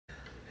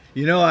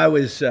You know, I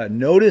was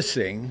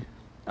noticing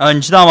你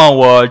知道吗？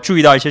我注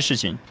意到一些事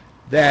情。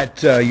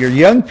that your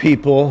young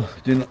people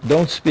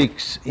don't speak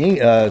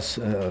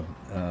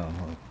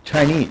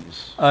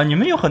Chinese. 你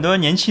们有很多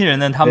年轻人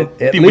呢，他们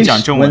At 并不讲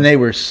least 中 when 文。 they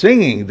were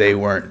singing, they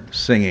weren't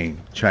singing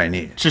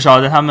Chinese. 至少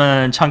在他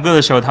们唱歌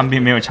的时候，他们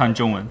并没有唱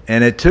中文。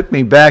And it took me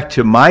back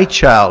to my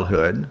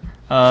childhood.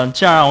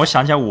 这样让我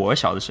想起来我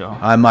小的时候。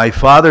On my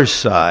father's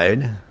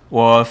side,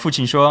 我父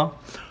亲说，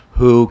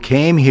 who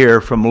came here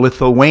from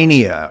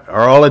Lithuania.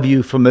 Are all of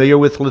you familiar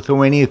with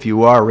Lithuania? If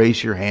you are,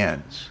 raise your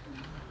hands.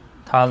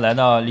 他来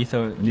到利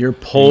特 Near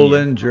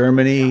Poland,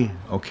 Germany,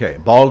 okay.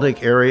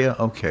 Baltic area,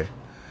 okay.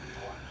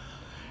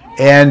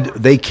 And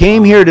they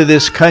came here to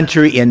this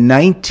country in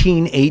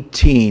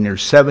 1918 or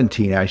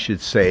 17, I should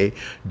say,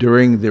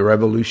 during the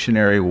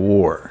Revolutionary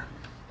War.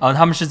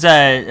 他们是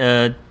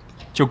在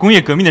就工业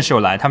革命的时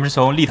候来，他们是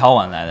从立陶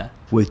宛来的。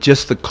 With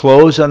just the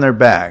clothes on their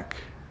back.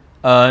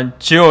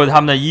 只有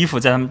他们的衣服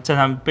在他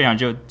们背上，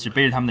就只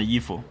背着他们的衣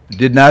服。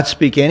 Did not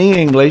speak any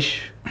English.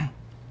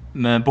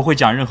 不会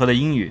讲任何的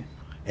英语。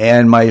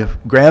 And my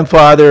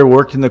grandfather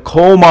worked in the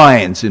coal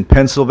mines in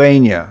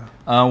Pennsylvania.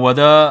 我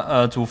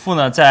的祖父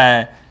呢，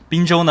在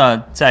宾州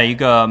呢，在一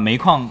个煤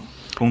矿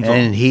工作。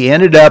 And he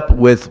ended up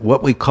with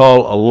what we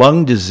call a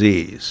lung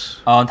disease.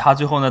 他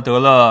最后呢得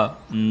了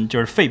就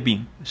是肺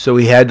病。 So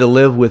he had to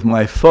live with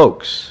my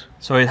folks.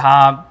 所以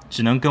他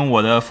只能跟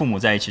我的父母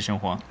在一起生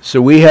活。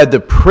 So we had the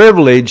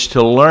privilege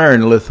to learn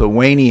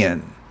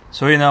Lithuanian.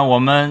 所以呢，我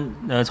们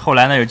后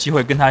来呢有机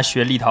会跟他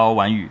学立陶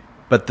宛语。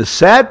 But the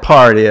sad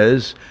part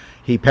is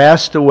he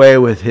passed away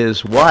with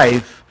his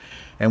wife,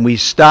 and we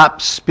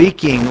stopped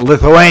speaking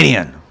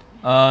Lithuanian.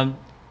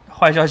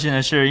 坏消息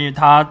呢是因为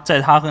他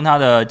和他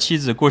的妻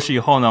子过世以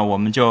后呢，我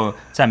们就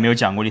再没有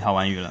讲过立陶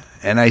宛语了。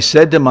 And I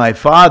said to my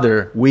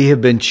father, we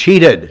have been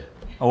cheated.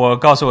 我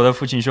告诉我的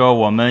父亲说，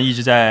我们一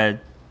直在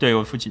对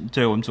我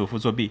们祖父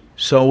作弊。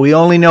 So we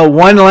only know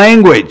one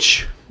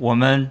language. 我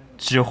们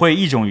只会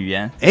一种语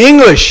言，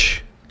 English.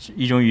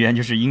 一种语言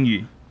就是英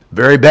语，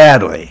 Very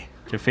badly.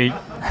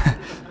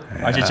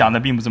 而且讲的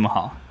并不这么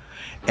好。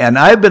 And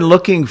I've been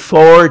looking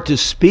forward to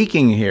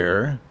speaking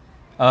here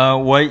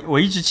我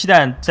一直期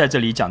待在这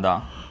里讲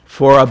到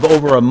for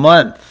over a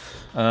month.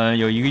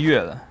 有1个月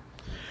了。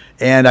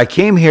 And I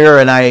came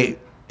here and I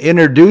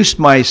introduced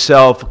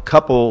myself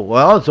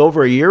it's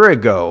over a year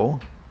ago.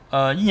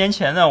 1年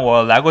前呢，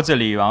我来过这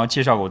里，然后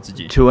介绍过我自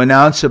己。 To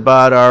announce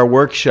about our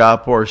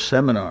workshop or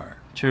seminar.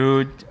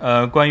 就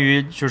关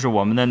于就是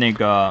我们的那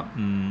个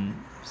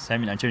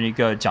seminar 就是一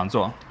个讲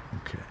座。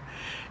 Okay.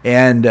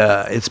 And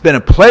it's been a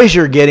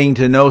pleasure getting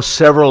to know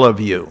several of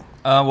you.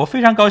 我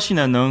非常高兴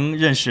呢，能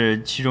认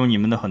识其中你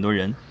们的很多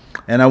人。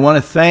 And I want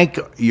to thank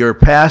your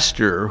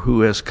pastor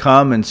who has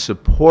come and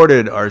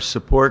supported our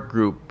support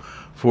group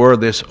for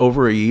this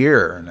over a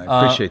year, and I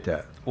appreciate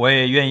that. 我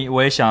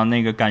也想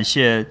感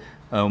谢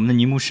我们的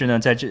尼牧师呢，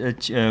在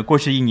过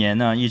去1年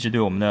呢，一直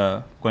对我们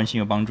的关心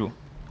和帮助。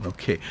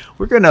 Okay,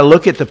 we're going to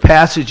look at the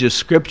passage of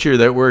Scripture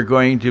that we're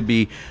going to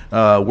be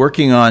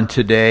working on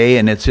today,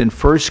 and it's in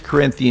 1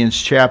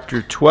 Corinthians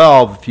chapter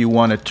 12, if you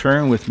want to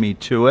turn with me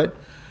to it.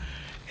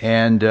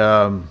 And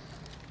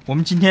我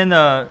们今天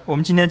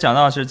讲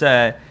到是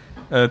在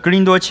哥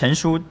林多前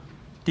书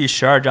第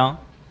12章。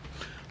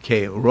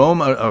 Okay,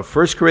 1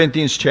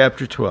 Corinthians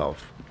chapter 12.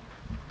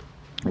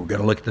 We're going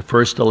to look at the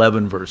first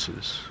 11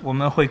 verses. 我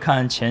们会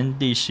看前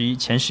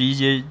11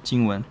节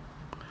经文。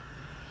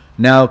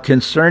 Now,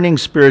 concerning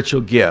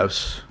spiritual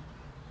gifts,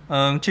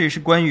 这是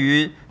关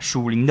于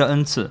属灵的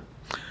恩赐。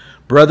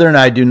 brethren,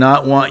 I do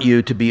not want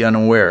you to be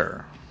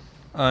unaware.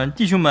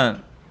 弟兄们，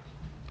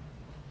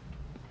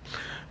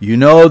 You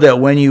know that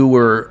when you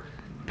were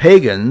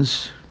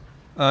pagans,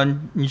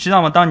 你知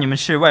道吗？当你们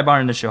是外邦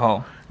人的时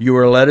候， you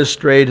were led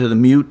astray to the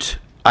mute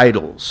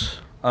idols.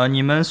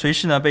 你们随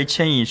时呢被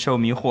牵引受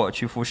迷惑，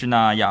去服侍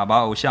那哑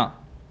巴偶像，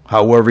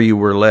 However you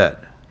were led.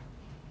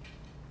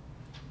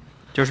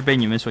 就是被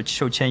你们所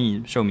受牵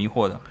引、受迷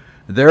惑的。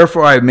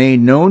 Therefore I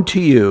made known to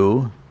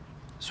you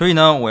所以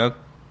呢，我要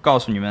告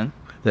诉你们，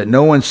 that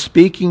no one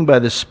speaking by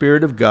the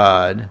Spirit of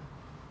God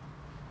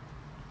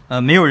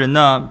没有人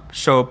呢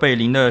被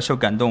灵的受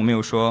感动，没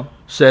有说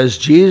says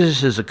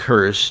Jesus is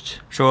accursed,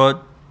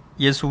 说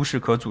耶稣是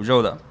可诅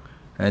咒的，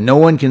 and no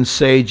one can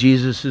say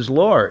Jesus is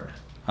Lord,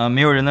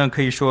 没有人呢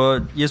可以说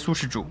耶稣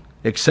是主，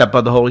 except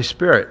by the Holy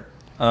Spirit.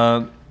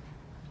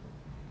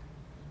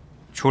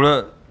 除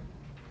了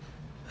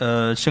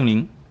圣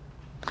灵。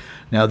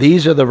 Now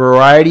these are the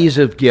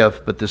varieties of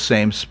gift, but the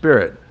same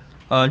Spirit.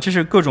 这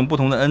是各种不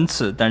同的恩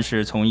赐，但只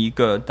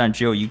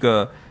有一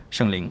个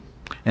圣灵。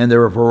 And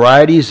there are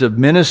varieties of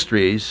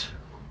ministries,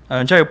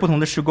 这有不同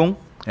的事工，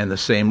 and the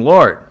same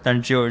Lord. 但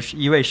是只有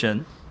一位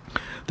神。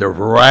 There are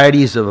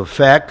varieties of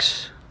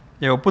effects,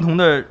 有不同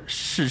的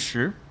事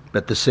实，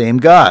 but the same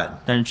God,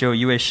 但是只有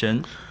一位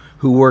神，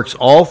 who works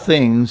all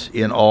things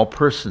in all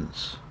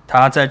persons.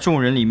 他在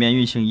众人里面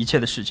运行一切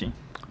的事情。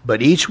 But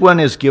each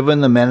one is given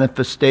the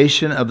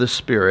manifestation of the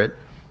Spirit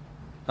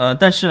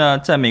但是呢，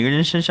在每个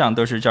人身上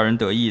都是叫人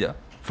得益的，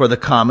 for the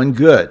common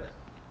good.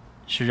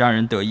 是让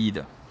人得益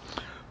的。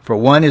For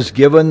one is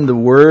given the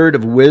word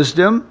of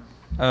wisdom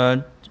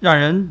让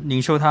人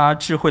领受他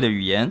智慧的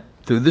语言，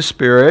 through the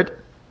Spirit,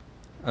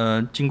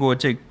 经过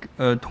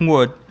通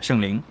过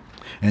圣灵，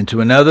 and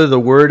to another the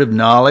word of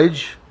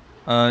knowledge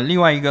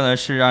另外一个呢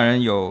是让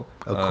人有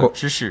Acco-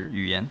 知识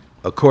语言，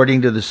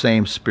 according to the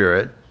same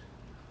Spirit,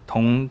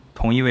 同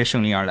一位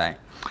圣灵而来。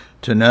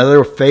 to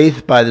another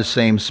faith by the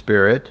same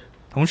Spirit,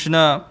 同时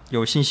呢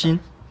有信心，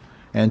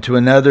 and to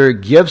another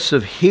gifts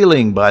of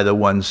healing by the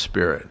one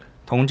Spirit,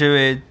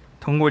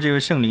 通过这位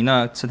圣灵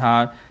呢赐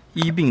他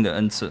医病的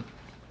恩赐，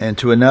 and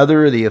to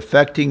another the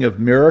effecting of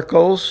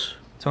miracles,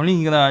 从另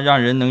一个呢让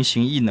人能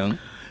行异能，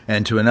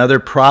 and to another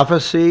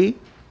prophecy,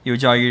 又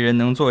叫一人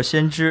能做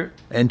先知，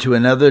 and to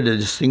another the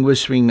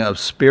distinguishing of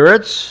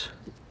spirits,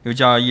 又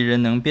叫一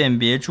人能辨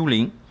别诸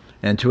灵，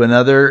 and to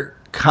another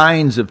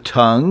kinds of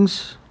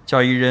tongues,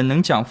 叫一人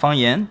能讲方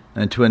言，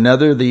 and to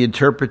another the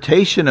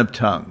interpretation of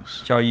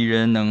tongues. 叫一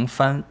人能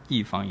翻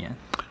译方言。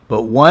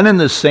 But one and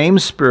the same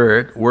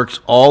Spirit works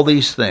all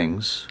these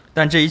things,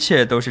 但这一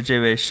切都是这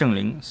位圣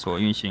灵所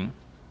运行，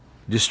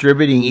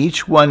 distributing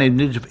each one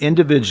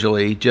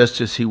individually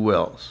just as he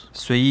wills.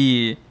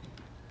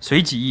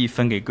 随己意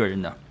分给个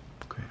人的。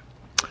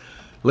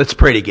 Let's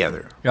pray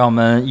together. 让我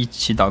们一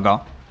起祷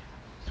告。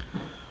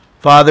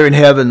 Father in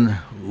heaven,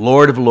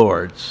 Lord of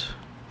lords,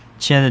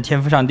 亲爱的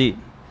天父上帝，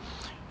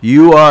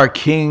 you are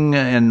King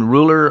and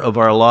ruler of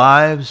our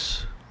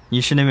lives,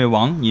 你是那位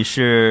王，你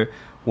是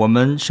我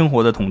们生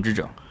活的统治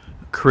者，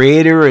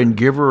 creator and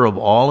giver of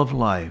all of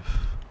life.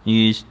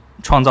 你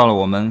创造了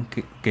我们，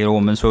给了我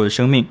们所有的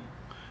生命。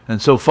 And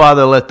so,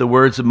 Father, let the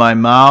words of my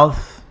mouth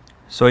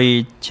所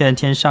以，亲爱的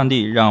天上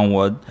帝，让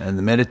我 and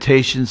the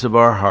meditations of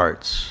our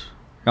hearts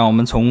让我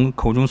们从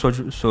口中所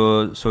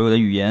有的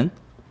语言，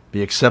 be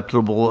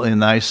acceptable in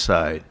thy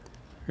sight.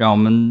 让我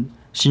们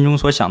心中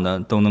所想的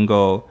都能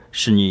够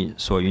是你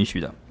所允许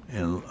的。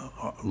 And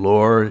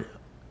Lord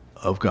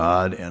of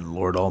God and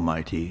Lord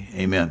Almighty.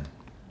 Amen.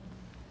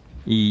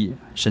 以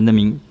神的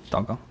名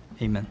祷告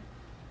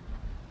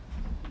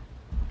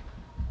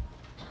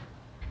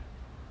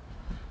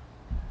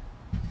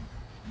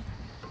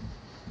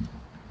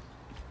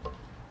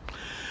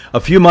 ，Amen。A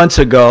few months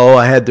ago,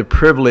 I had the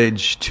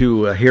privilege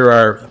to hear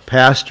our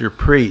pastor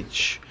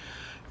preach,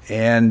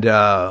 and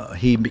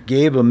he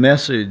gave a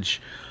message,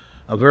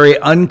 a very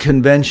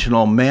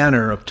unconventional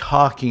manner of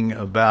talking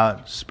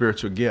about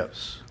spiritual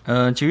gifts.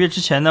 几个月之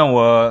前呢，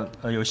我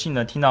有幸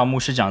的听到牧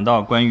师讲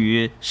到关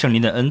于圣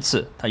灵的恩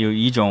赐，他有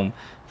一种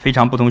非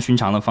常不同寻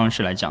常的方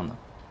式来讲的。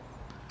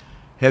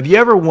 Have you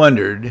ever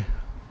wondered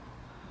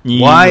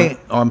你 why?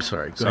 Oh, I'm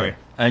sorry. Go sorry，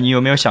 ahead. 你有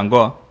没有想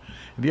过，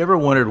 Have you ever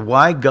wondered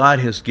why God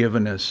has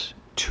given us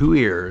 2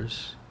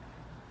 ears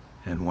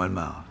and 1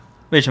 mouth?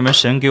 为什么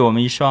神给我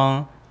们一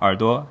双耳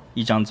朵、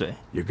一张嘴？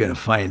 You're going to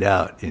find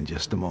out in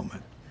just a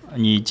moment.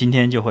 你今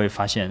天就会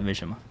发现为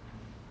什么。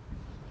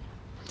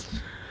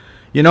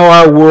 You know,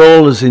 our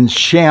world is in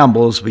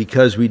shambles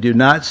because we do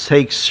not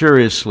take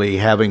seriously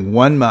having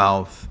 1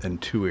 mouth and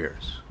 2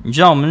 ears. 你知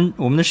道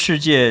我们的世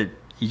界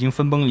已经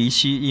分崩离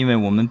析，因为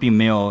我们并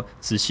没有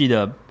仔细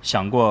的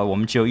想过，我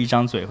们只有一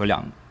张嘴和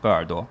2个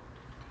耳朵。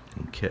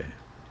 Okay.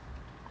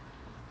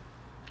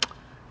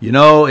 You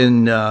know,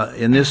 in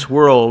this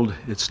world,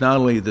 it's not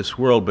only this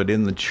world, but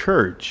in the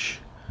church,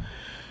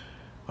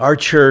 our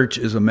church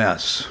is a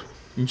mess.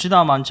 你知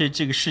道吗？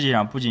这个世界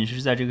上不仅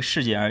是在这个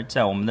世界，而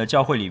在我们的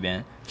教会里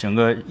边，整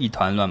个一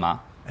团乱麻。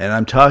 And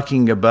I'm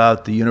talking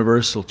about the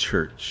universal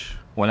church.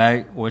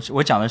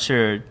 我讲的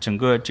是整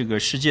个这个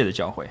世界的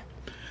教会。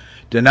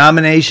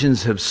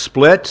 Denominations have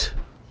split.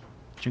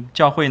 这个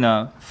教会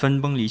呢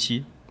分崩离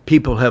析，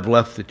 People have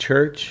left the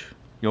church.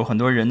 有很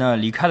多人呢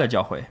离开了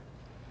教会。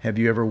 Have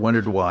you ever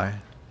wondered why?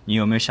 你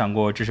有没有想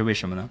过这是为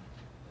什么呢？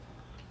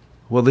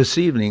 Well, this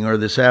evening or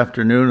this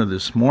afternoon or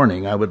this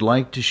morning, I would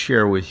like to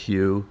share with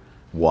you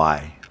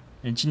why.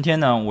 今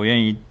天呢，我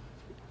愿意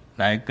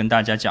来跟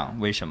大家讲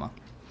为什么。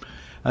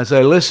 As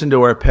I listened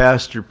to our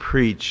pastor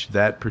preach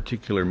that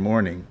particular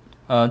morning,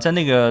 在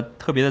那个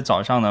特别的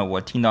早上呢，我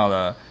听到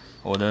了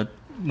我的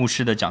牧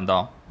师的讲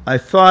道。 I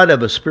thought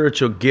of a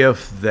spiritual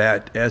gift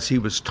that, as he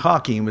was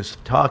talking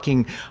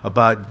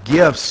about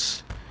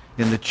gifts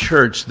in the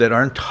church that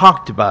aren't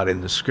talked about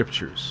in the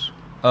scriptures.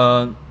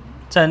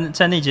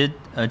 在那节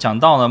讲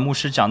道呢，牧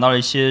师讲到了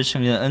一些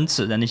圣灵的恩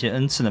赐，但那些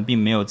恩赐呢，并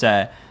没有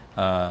在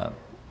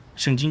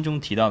圣经中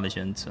提到的一些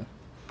恩赐。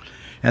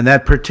 And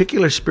that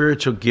particular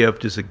spiritual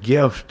gift is a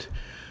gift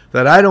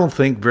that I don't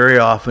think very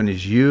often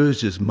is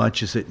used as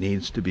much as it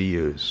needs to be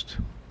used.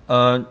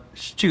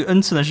 这个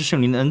恩赐呢是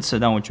圣灵的恩赐，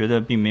但我觉得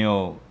并没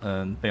有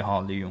被好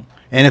好利用。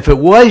 And if it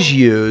was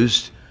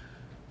used,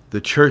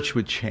 the church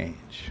would change.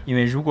 因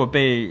为如果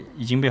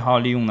已经被好好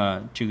利用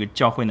呢，这个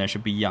教会呢是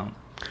不一样的。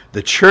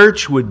 The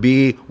church would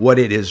be what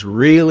it is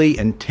really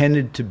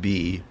intended to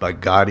be by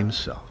God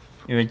Himself.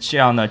 因为这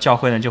样呢，教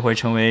会呢就会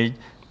成为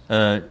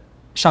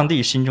上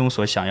帝心中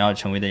所想要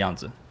成为的样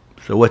子。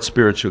 So what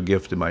spiritual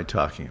gift am I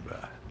talking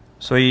about?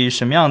 所以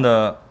什么样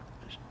的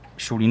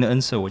属灵的恩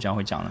赐我将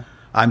会讲呢？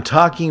 I'm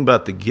talking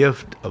about the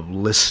gift of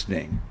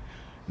listening,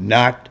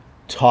 not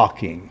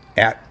talking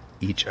at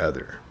each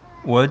other.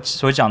 我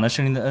所讲的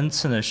圣灵的恩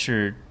赐呢，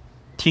是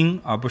听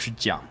而不是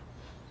讲。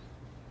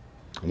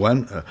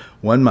One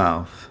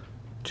mouth,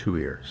 two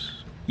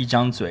ears. 一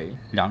张嘴，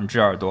两只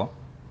耳朵。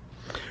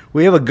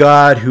We have a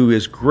God who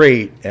is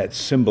great at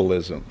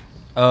symbolism.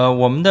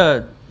 我们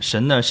的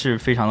神呢是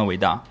非常的伟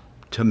大，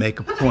 To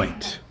make a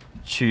point.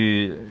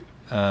 去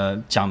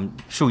讲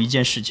述一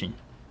件事情。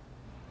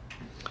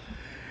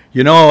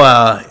You know,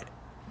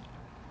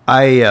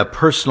 I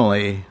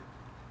personally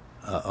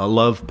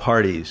love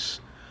parties.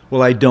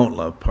 Well, I don't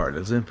love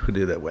parties. Let me put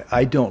it that way.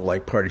 I don't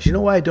like parties. You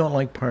know why I don't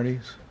like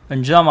parties?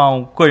 你知道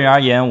吗？个人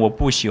而言，我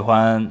不喜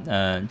欢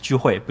聚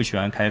会，不喜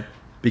欢开。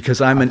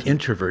Because I'm an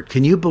introvert.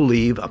 Can you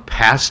believe a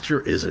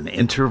pastor is an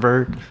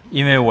introvert?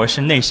 因为我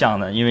是内向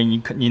的，因为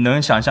你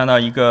能想象到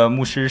一个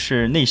牧师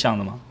是内向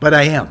的吗？ But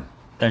I am.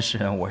 但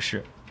是我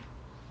是。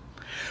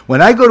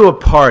When I go to a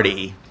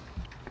party,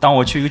 当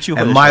我去一个聚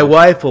会 and 的时 my 候，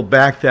 wife will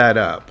back that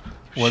up.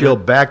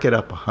 She'll back it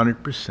up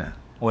 100%.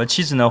 我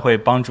妻子呢会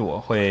帮助我，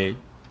会。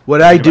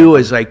What I do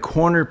is I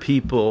corner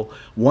people,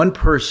 one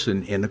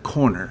person in a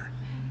corner,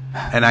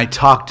 and I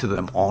talk to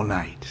them all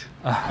night.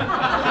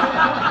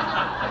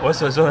 我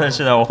所做的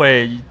是呢，我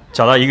会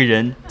找到一个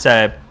人，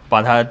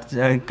把他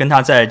跟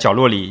他在角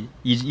落里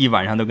一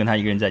晚上都跟他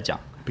一个人在讲。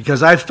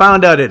Because I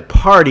found out at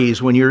parties,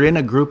 when you're in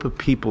a group of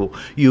people,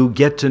 you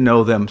get to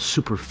know them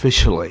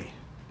superficially.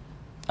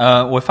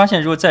 我发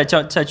现如果在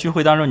聚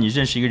会当中你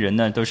认识一个人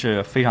呢，都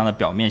是非常的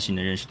表面性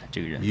的认识的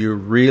这个人。You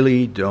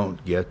really don't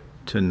get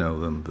to know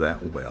them that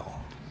well.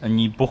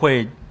 你不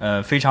会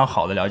非常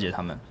好的了解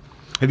他们。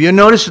Have you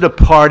noticed at a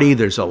party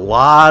there's a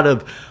lot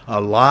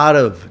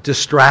of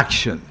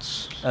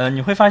distractions?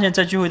 你会发现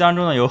在聚会当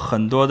中呢，有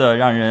很多的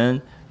让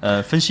人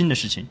分心的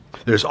事情。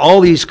There's all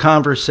these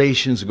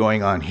conversations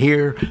going on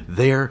here,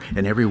 there,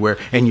 and everywhere,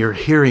 and you're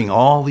hearing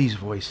all these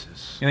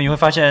voices. 因为你会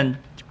发现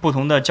不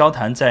同的交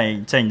谈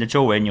在你的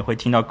周围，你会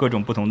听到各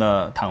种不同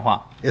的谈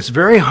话。It's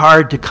very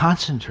hard to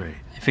concentrate.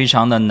 非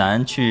常的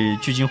难去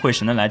聚精会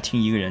神的来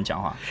听一个人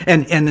讲话。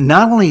And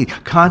not only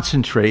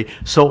concentrate,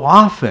 so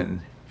often,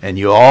 and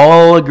you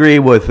all agree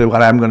with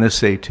what I'm going to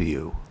say to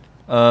you.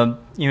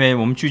 因为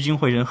我们聚精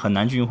会神很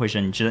难聚精会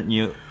神，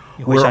你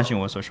会相信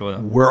我所说的。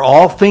We're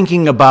all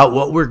thinking about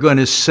what we're going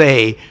to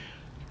say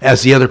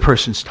as the other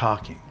person's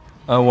talking.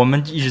 我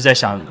们一直在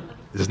想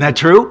Isn't that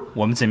true?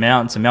 我们怎么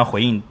样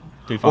回应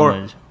对方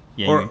的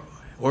言语。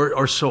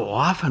Or so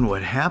often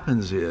what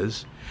happens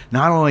is,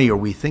 not only are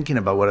we thinking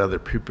about what other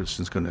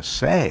person's going to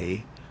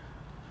say,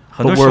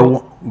 很多时候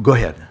go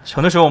ahead.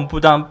 很多时候我们不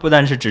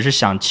但是只是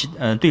想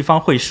对方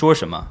会说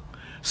什么。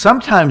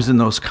Sometimes in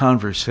those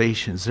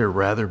conversations, they're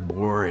rather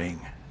boring.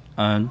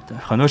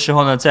 很多时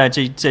候呢，在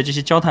这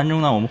些交谈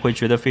中呢，我们会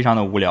觉得非常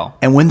的无聊。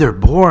And when they're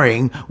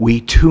boring, we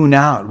tune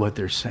out what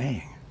they're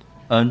saying.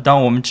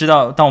 当我们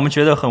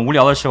觉得很无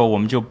聊的时候，我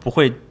们就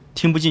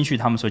听不进去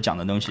他们所讲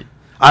的东西。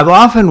I've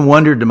often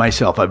wondered to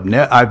myself,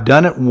 I've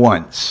done it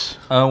once.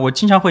 我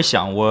经常会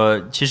想，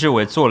其实我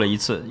也做了一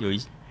次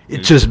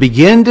，Just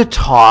begin to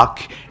talk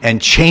and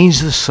change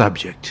the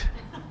subject.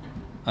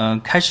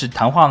 开始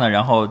谈话呢，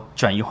然后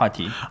转移话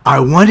题。I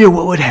wonder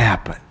what would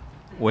happen.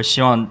 我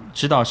希望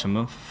知道什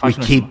么发 We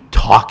生了什 keep 么。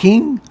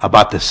talking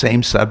about the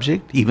same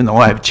subject, even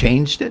though I've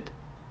changed it.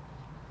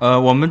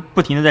 我们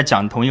不停的在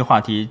讲同一个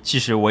话题，即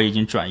使我已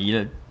经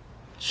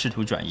试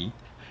图转移。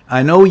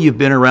I know you've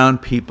been around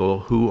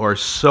people who are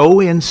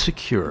so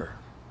insecure.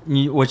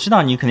 我知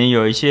道你肯定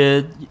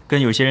跟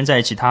有些人在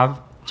一起，他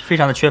非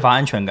常的缺乏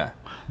安全感。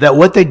That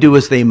what they do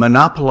is they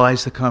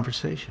monopolize the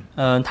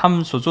conversation. 他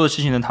们所做的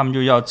事情呢，他们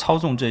就要操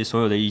纵这所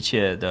有的一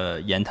切的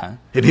言谈。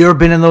Have you ever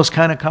been in those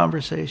kind of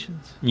conversations?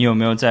 你有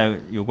没有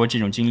有过这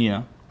种经历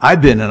呢？ I've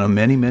been in them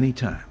many, many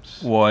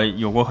times. 我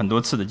有过很多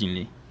次的经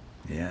历。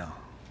Yeah.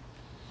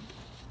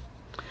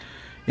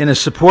 In the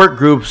support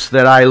groups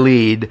that I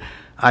lead,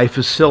 I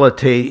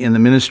facilitate in the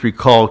ministry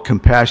called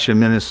Compassion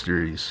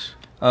Ministries.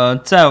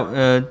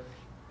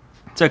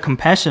 在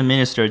Compassion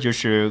Minister 就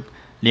是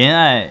怜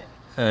爱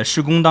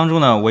事工当中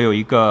呢，我有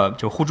一个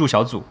就互助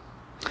小组。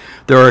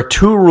There are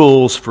two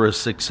rules for a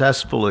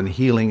successful and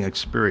healing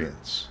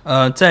experience.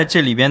 在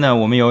这里边呢，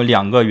我们有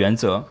2个原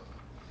则。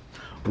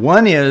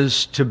One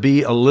is to be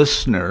a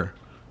listener,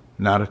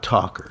 not a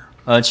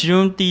talker. 其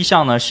中第一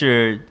项呢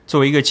是作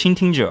为一个倾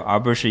听者，而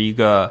不是一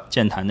个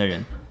健谈的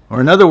人。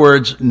Or in other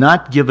words,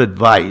 not give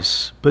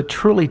advice, but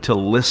truly to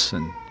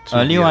listen to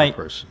the other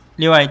person.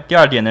 另外第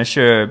2点呢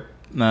是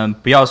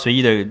不要随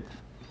意的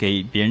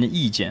给别人的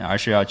意见，而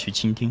是要去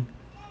倾听。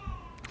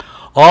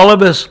All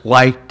of us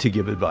like to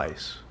give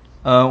advice.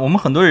 我们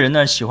很多人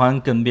呢喜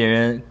欢给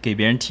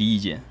别人提意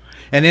见。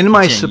And in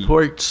my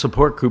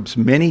support groups,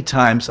 many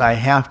times I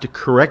have to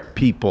correct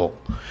people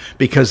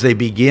because they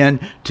begin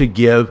to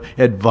give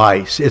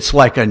advice. It's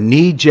like a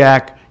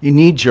knee-jerk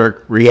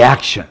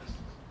reaction.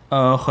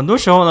 很多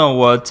时候呢，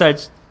我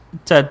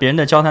在别人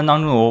的交谈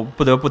当中，我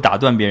不得不打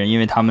断别人，因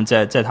为他们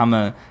在他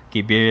们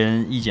给别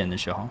人意见的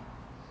时候。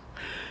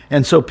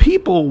And so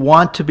people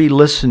want to be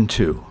listened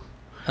to.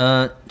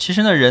 其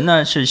实呢，人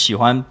呢是喜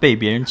欢被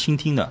别人倾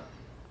听的。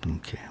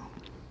Okay.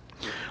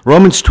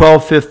 Romans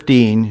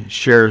 12:15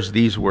 shares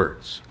these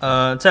words.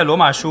 在罗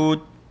马书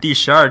第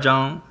12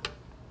章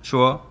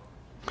说，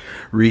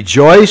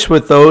 Rejoice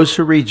with those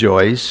who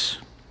rejoice,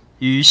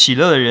 与喜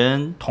乐的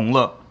人同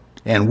乐，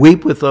 and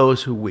weep with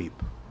those who weep.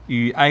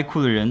 与哀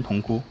哭的人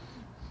同哭。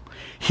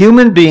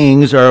 Human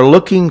beings are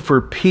looking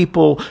for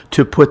people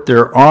to put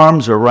their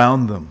arms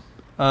around them.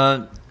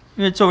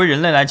 因为作为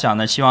人类来讲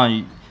呢，希望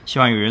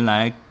有人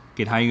来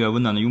给他一个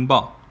温暖的拥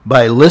抱。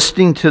 By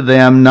listening to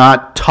them,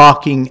 not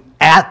talking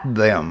at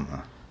them.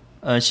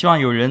 希望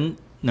有人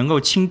能够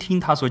倾听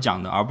他所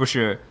讲的，而不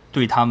是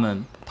对他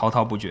们滔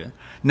滔不绝。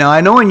 Now,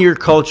 I know in your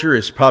culture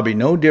it's probably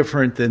no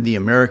different than the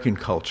American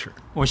culture.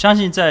 我相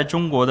信在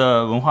中国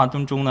的文化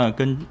当中呢，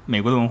跟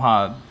美国的文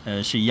化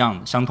是一样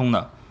的，相通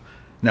的。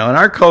 Now, in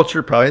our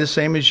culture, probably the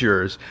same as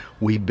yours,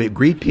 we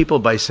greet people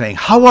by saying,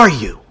 "How are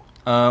you?"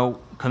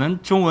 可能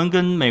中文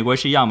跟美国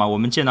是一样吧。我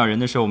们见到人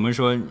的时候，我们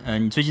说，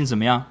你最近怎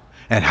么样？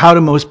 And how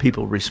do most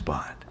people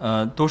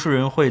respond? 多数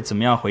人会怎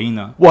么样回应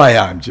呢？ Why,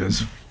 I'm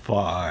just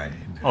fine.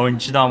 哦，你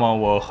知道吗？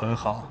我很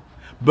好。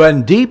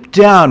 But deep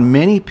down,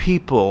 many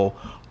people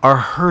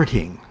are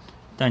hurting.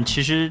 但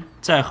其实，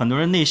在很多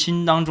人内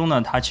心当中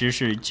呢，他其实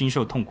是经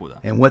受痛苦的。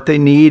 And what they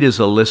need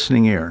is a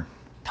listening ear.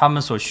 他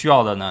们所需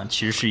要的呢，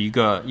其实是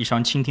一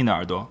双倾听的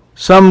耳朵。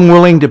 Some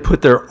willing to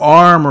put their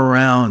arm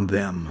around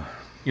them.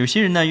 有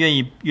些人呢，愿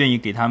意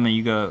给他们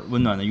一个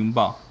温暖的拥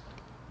抱。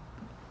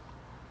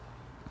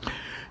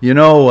 You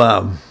know,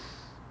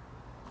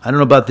 I don't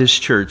know about this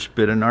church,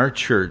 but in our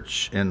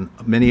church and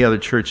many other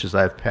churches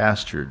I've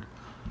pastored,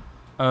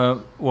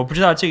 我不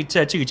知道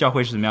在这个教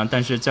会是怎么样，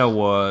但是在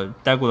我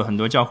待过的很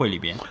多教会里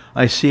边，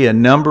 I see a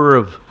number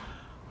of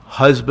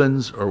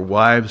husbands or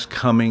wives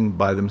coming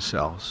by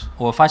themselves.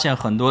 我发现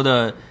很多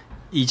的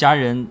一家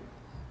人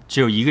只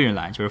有一个人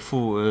来，就是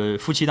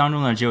夫妻当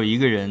中呢只有一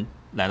个人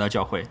来到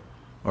教会。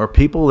 Or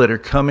people that are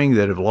coming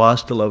that have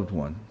lost a loved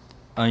one.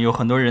 有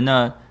很多人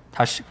呢，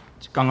他是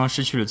刚刚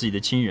失去了自己的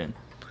亲人。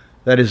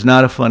 That is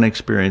not a fun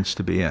experience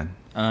to be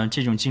in.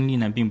 这种经历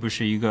呢，并不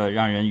是一个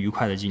让人愉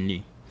快的经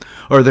历。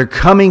 Or they're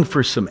coming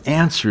for some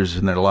answers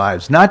in their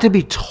lives, not to be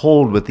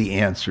told what the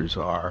answers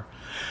are,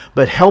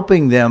 but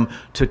helping them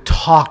to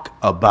talk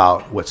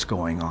about what's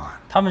going on.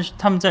 他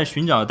们在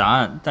寻找答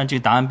案，但这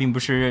个答案并不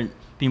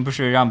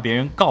是让别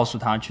人告诉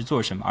他去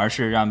做什么，而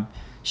是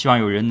希望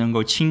有人能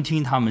够倾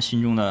听他们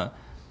心中的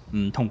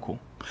痛苦。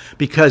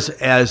 Because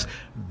as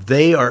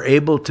they are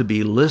able to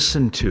be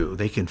listened to,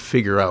 they can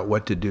figure out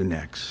what to do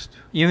next.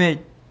 因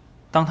为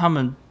当他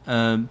们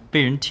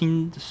被人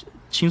倾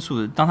诉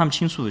的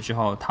之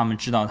后，他们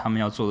知道他们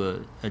要做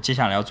的接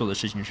下来要做的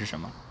事情是什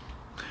么。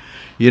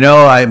 You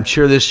know, I'm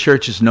sure this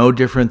church is no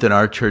different than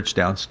our church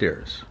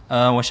downstairs.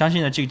 我相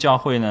信呢，这个教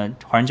会呢，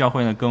华人教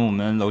会呢，跟我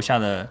们楼下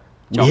的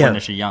教会呢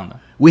是一样的。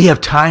 We have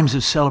times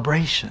of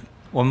celebration.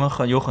 我们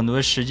有很多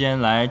的时间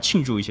来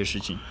庆祝一些事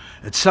情。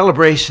 And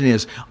celebration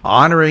is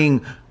honoring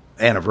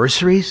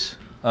anniversaries.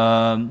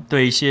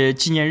 对一些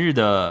纪念日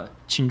的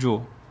庆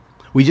祝。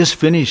 We just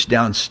finished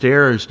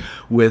downstairs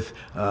with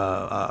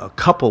a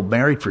couple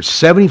married for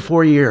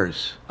 74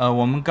 years.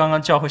 我们刚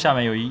刚教会下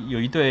面有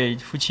一对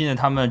夫妻呢，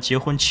他们结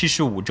婚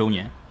75周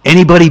年。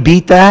 Anybody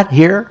beat that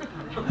here?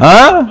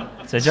 Huh?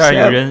 在这儿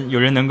有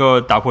人能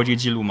够打破这个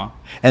记录吗？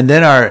 And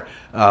then our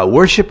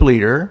worship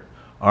leader,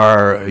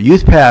 our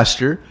youth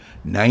pastor,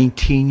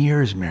 19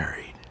 years married.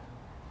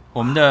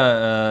 我们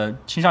的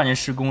青少年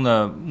事工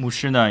的牧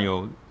师呢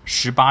有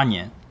18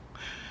年。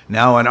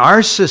 Now in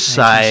our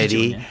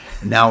society,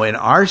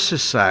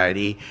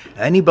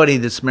 anybody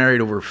that's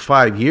married over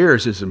 5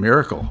 years is a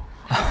miracle.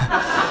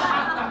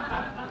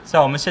 在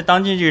我们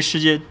当今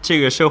这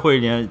个社会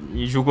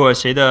里，如果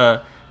谁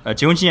的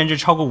结婚纪念日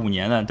超过5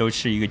年呢，都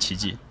是一个奇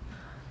迹。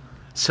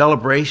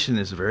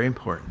 Celebration is very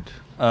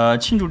important.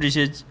 庆祝这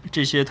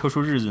些特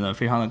殊日子呢，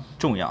非常的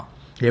重要。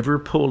 You ever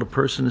pulled a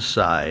person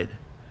aside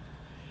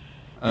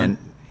and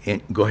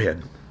go ahead.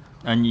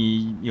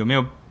 你有没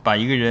有把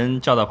一个人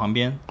叫到旁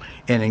边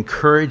And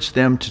encourage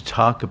them to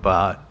talk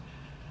about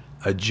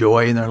a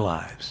joy in their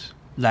lives.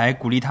 来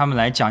鼓励他们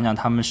来讲讲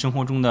他们生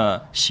活中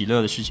的喜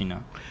乐的事情呢？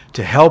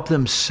 To help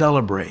them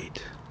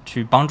celebrate.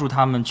 去帮助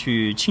他们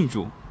去庆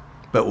祝。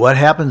 But what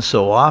happens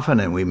so often,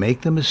 and we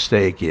make the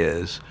mistake,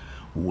 is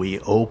we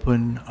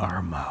open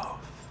our mouth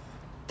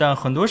但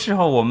很多时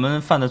候我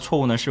们犯的错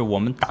误呢，是我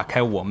们打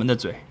开我们的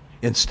嘴，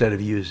 instead of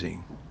using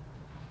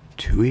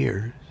 2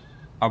 ears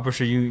而不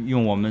是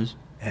用我们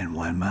and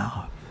 1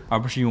 mouth. 而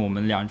不是用我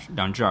们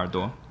两只耳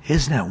朵。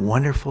 Isn't that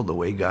wonderful the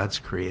way God's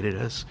created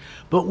us?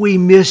 But we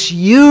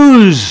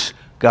misuse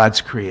God's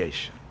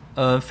creation.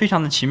 非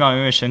常的奇妙，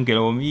因为神给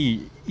了我们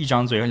一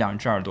张嘴和2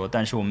只耳朵，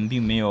但是我们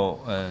并没有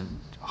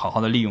好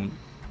好的利用。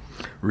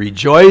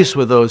 Rejoice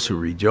with those who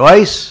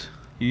rejoice,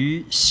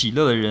 与喜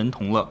乐的人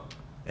同乐，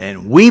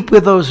 and weep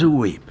with those who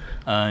weep.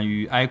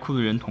 与哀哭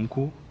的人同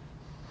哭。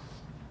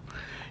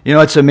 You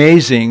know, it's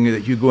amazing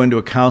that you go into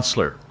a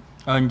counselor.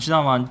 你知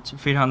道吗？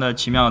非常的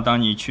奇妙，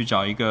当你去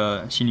找一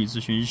个心理咨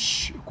询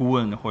师顾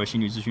问或者心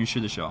理咨询师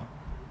的时候，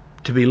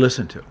 To be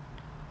listened to.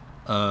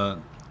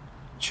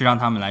 去让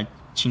他们来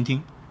倾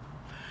听。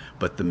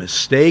But the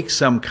mistake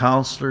some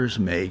counselors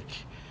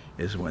make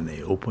is when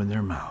they open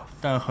their mouth.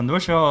 但很多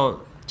时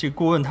候，这个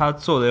顾问他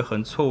做的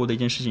很错误的一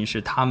件事情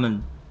是，他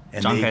们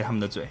张开他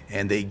们的嘴，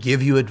 And they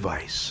give you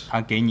advice.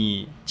 他给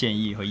你建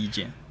议和意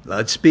见。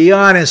 Let's be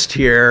honest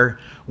here.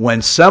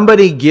 When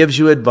somebody gives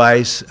you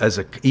advice,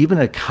 even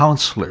a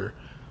counselor,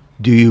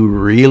 do you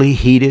really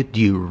heed it? Do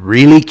you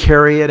really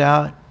carry it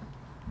out?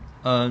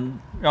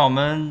 让我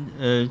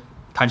们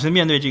坦诚地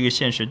面对这个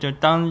现实。就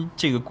当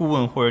这个顾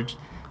问或者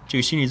这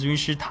个心理咨询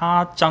师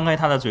他张开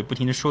他的嘴不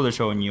停地说的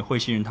时候，你会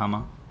信任他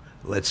吗？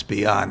 Let's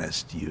be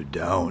honest, you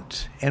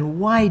don't. And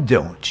why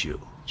don't you?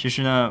 其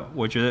实呢，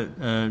我觉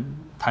得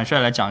坦率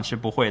来讲是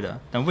不会的。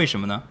但为什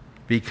么呢？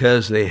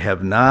 Because they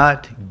have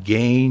not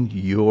gained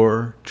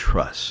your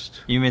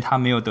trust 因为他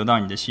没有得到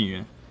你的信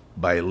任，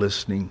 by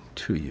listening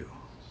to you.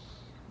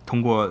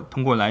 通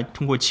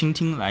过倾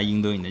听来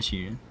赢得你的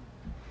信任。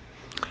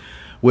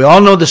 We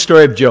all know the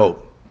story of Job.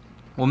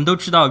 我们都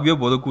知道约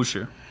伯的故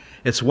事。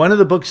 It's one of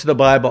the books of the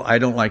Bible I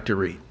don't like to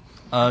read.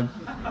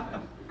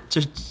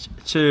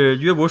 这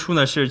约伯书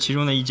呢是其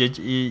中的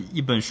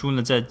一本书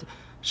呢，在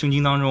圣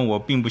经当中我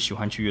并不喜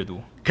欢去阅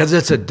读， Because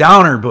it's a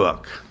downer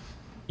book.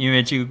 因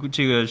为这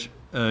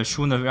个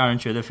书呢让人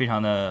觉得非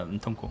常的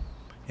痛苦。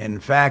 In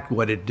fact,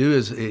 what it do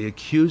is it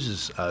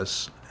accuses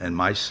us and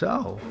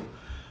myself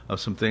of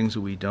some things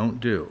that we don't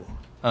do.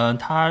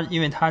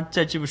 因为他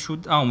在这部书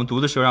让我们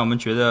读的时候，让我们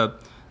觉得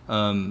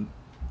And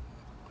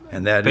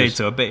that 被 is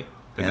责备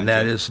的感 and 觉。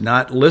 that is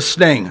not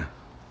listening.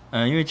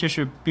 因为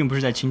并不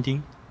是在倾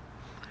听。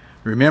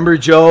 Remember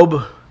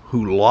Job,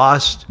 who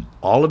lost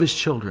all of his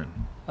children,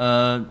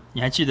 你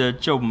还记得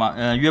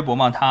约伯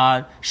吗？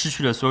他失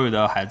去了所有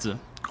的孩子，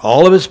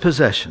 all of his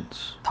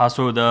possessions, 他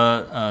所有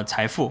的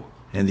财富，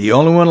 and the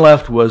only one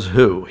left was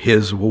who?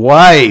 His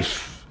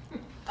wife.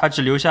 他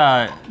只留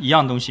下一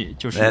样东西，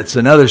就是 That's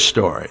another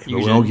story,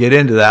 but we won't get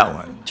into that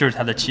one. 就是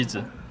他的妻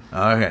子。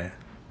 Okay.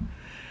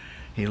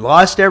 He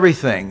lost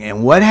everything,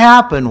 and what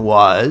happened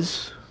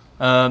was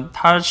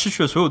他失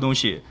去了所有东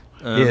西。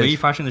唯一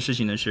发生的事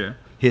情呢是，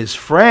 his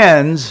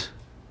friends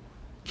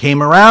came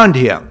around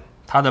him.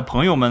 他的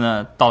朋友们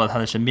呢到了他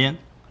的身边。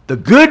 The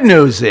good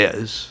news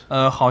is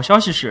好消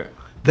息是，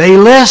 they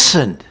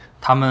listened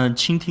他们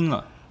倾听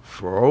了，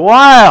 for a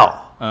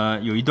while.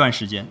 有一段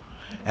时间。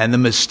 And the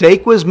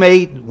mistake was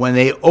made when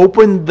they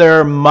opened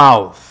their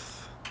mouth.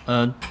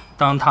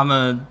 当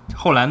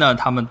后来呢，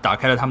他们打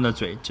开了他们的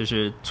嘴，这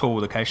是错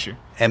误的开始。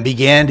 And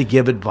began to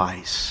give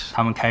advice.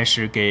 他们开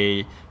始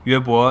给约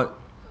伯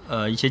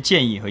一些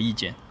建议和意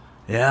见。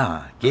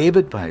 Yeah, gave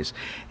advice.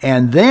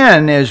 And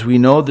then, as we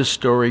know the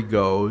story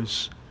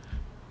goes,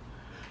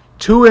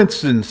 two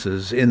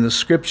instances in the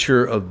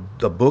scripture of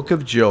the book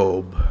of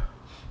Job,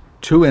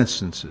 two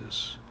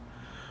instances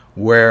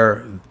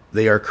where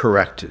they are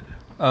corrected.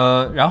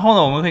 然后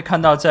呢，我们会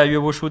看到在约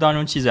伯书当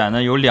中记载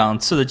呢，有2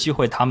次的机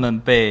会，他们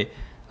被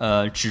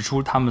指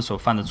出他们所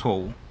犯的错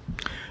误。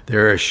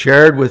 There are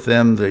shared with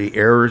them the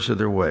errors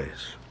of their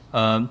ways.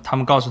 他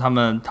们告诉他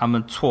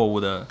们错误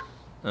的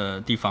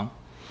地方。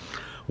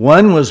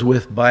 One was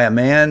by a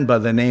man by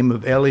the name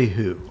of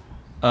Elihu.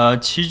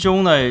 其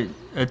中呢，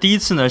第一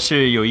次呢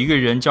是有一个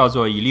人叫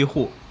做以利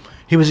户。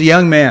 He was a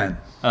young man.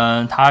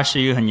 他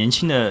是一个很年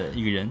轻的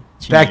一个人。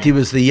 In fact, he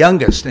was the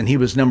youngest, and he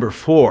was number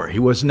 4. He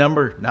was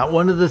not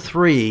one of the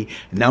 3,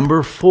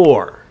 number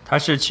 4. 他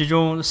是其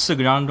中4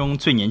个当中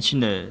最年轻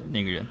的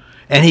那个人。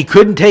 And he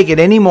couldn't take it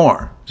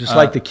anymore, just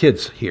like the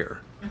kids here.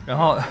 然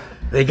后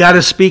They got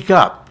to speak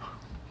up.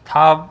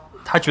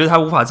 他觉得他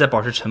无法再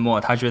保持沉默，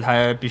他觉得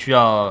他必须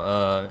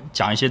要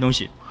讲一些东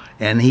西。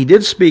 And he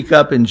did speak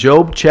up in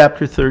Job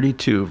chapter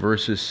 32,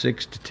 verses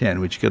 6 to 10,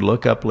 which you could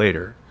look up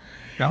later.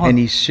 然后 And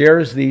he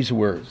shares these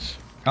words.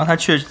 然后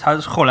他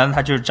后来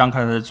他就是张开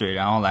他的嘴，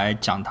然后来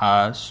讲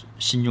他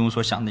心中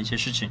所想的一些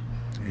事情。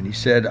 And he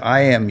said,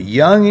 I am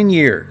young in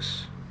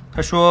years,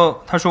 他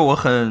说我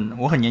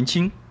很年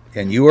轻，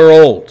 and you are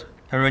old.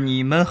 他说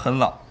你们很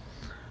老，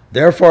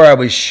 Therefore I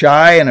was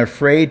shy and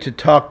afraid to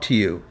talk to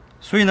you.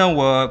 所以呢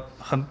我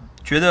很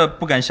觉得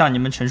不敢向你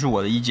们陈述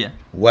我的意见，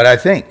 What I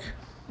think.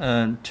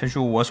 陈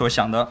述我所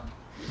想的。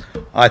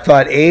 I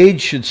thought age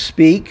should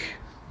speak.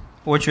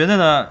 我觉得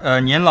呢，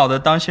年老的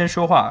当先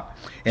说话，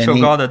 And 瘦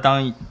高的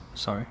当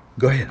，sorry，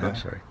 Go ahead, I'm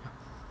sorry.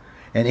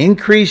 And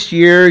increased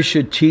years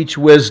should teach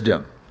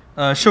wisdom.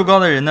 瘦高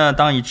的人呢，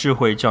当以智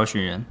慧教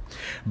训人。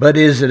 But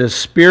is it a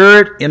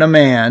spirit in a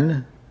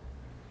man,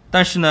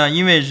 但是呢，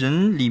因为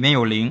人里面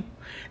有灵，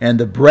 and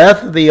the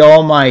breath of the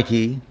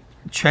Almighty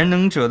全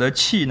能者的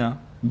气呢，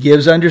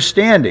 gives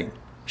understanding?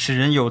 使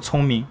人有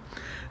聪明。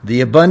 The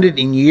abundant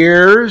in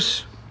years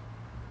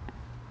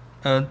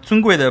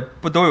尊贵的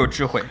不都有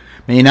智慧，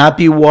 may not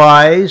be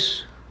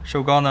wise,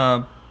 瘦高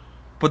呢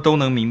不都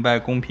能明白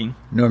公平。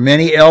 nor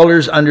many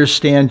elders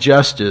understand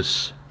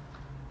justice.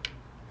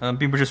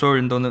 并不是所有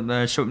人都能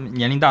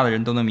年龄大的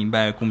人都能明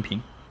白公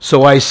平。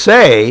 So I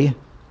say,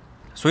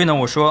 所以呢，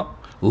我说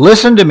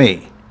listen to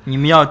me. 你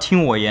们要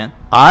听我言，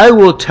 I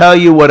will tell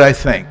you what I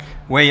think.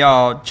 我也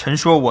要陈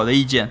说我的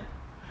意见。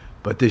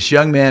 But this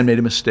young man made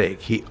a mistake.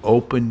 He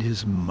opened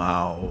his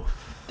mouth.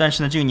 但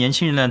是呢，这个年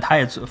轻人呢，他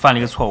也犯了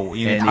一个错误，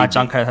因为他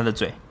张开了他的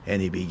嘴， And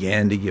he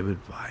began to give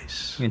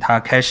advice. 因为他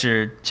开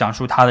始讲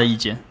述他的意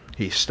见，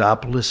 He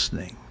stopped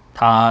listening.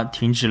 他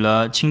停止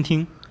了倾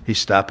听， He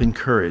stopped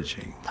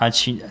encouraging.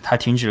 他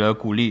停止了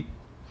鼓励。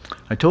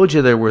 I told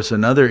you there was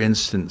another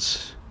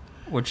instance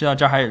我知道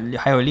这还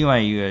有另外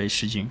一个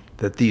事情，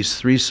 that these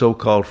 3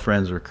 so-called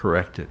friends are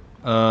corrected.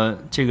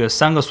 这个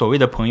3个所谓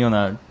的朋友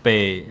呢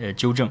被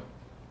纠正。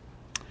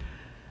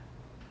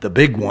 The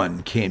big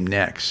one came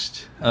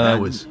next. That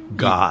was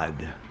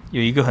God.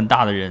 有一个很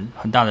大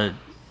的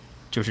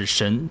就是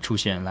神出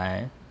现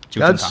来纠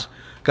正他。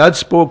 God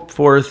spoke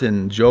forth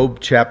in Job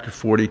chapter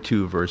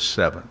 42, verse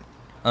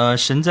 7.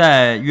 神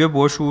在约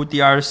伯书第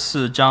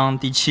24章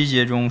第7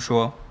节中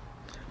说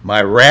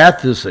My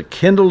wrath is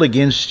kindled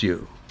against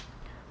you.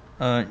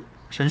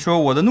 神说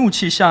我的怒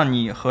气向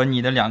你和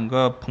你的2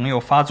个朋友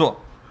发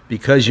作，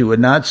 Because you would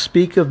not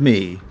speak of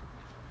me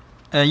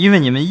因为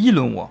你们议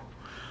论我，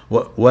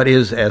 what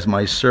is as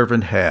my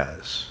servant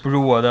has. 不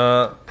如我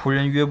的仆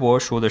人约伯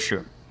说的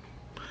是。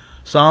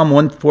 Psalm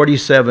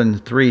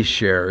 147:3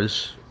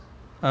 shares,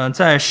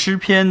 在诗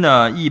篇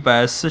的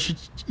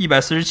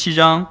147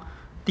章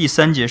第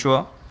3节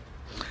说，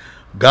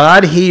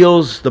 God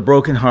heals the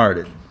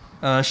brokenhearted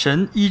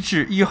神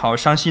医好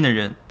伤心的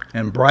人，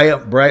 and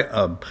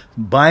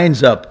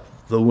binds up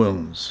the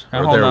wounds,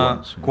 然 or 后 their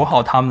呢 wounds. 裹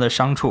好他们的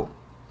伤处。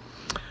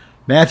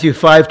 Matthew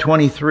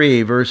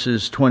 5:23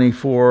 verses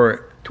 23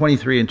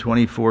 and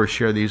 24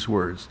 share these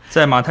words.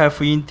 在马太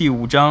福音第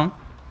5章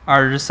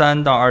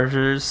23到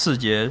24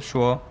节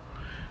说，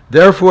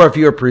 Therefore, if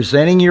you are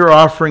presenting your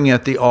offering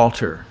at the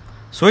altar,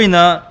 所以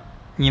呢，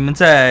你们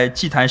在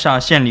祭坛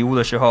上献礼物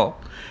的时候，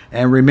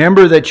 and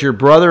remember that your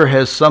brother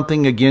has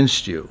something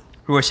against you,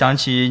 如果想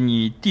起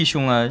你弟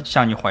兄呢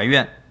向你怀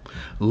怨，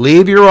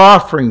 leave your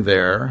offering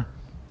there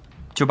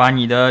就把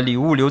你的礼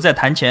物留在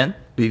坛前，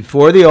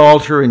 before the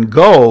altar and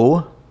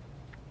go,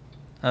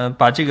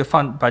 把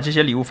这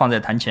些礼物放在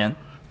坛前。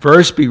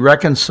 first be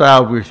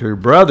reconciled with your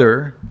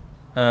brother,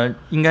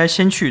 应该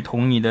先去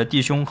同你的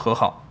弟兄和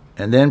好，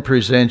 and then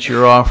present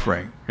your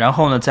offering. 然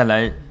后呢再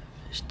来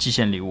祭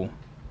献礼物。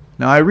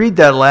 Now, I read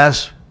that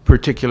last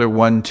particular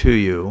one to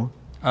you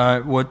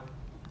我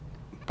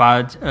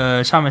把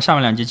上面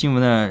2节经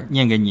文呢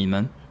念给你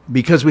们，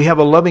 because we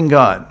have a loving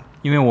God,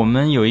 因为我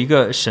们有一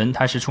个神，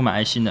他是充满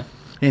爱心的，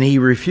 and He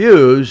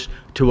refused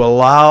to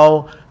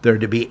allow there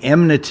to be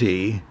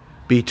enmity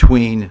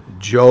between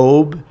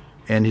Job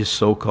and his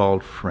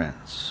so-called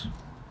friends.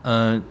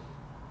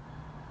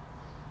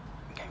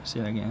 say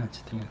that again.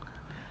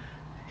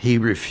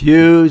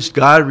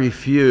 God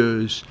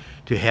refused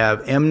to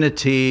have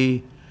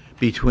enmity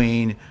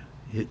between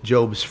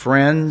Job's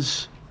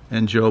friends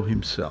and Job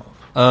himself.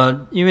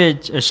 因为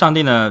上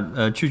帝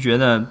呢，拒绝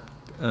呢，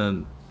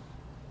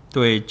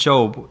对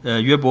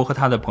约伯和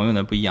他的朋友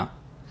呢不一样。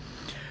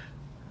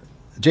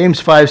James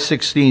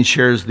 5:16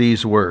 shares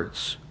these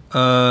words.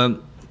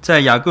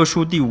 在雅各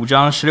书第5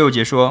章16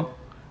节说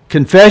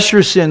Confess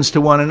your sins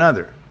to one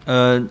another.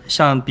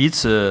 向彼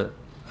此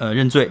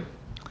认罪。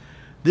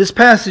 This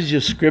passage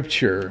of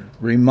Scripture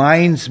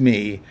reminds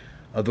me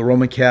of the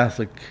Roman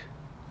Catholic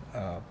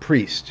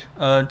priest.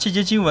 这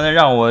节经文呢，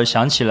让我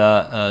想起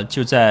了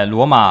就在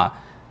罗马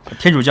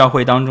天主教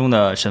会当中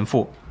的神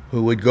父，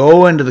 who would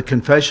go into the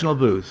confessional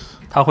booth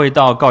他会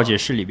到告解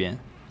室里边，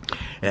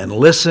 and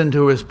listen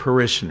to his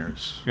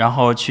parishioners. 然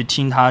后去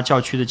听他教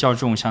区的教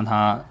众向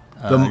他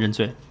认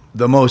罪。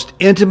 The most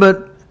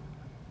intimate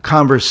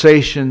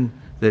conversation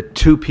that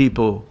 2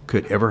 people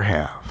could ever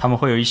have. 他们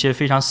会有一些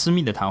非常私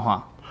密的谈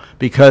话，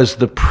 Because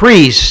the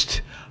priest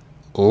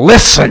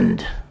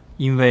listened.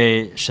 因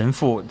为神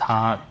父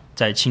他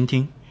在倾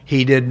听，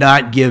 He did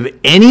not give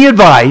any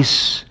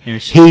advice.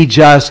 Yes. He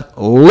just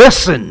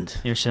listened.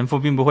 因为神父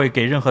并不会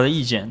给任何的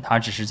意见，他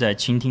只是在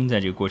倾听，在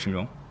这个过程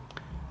中。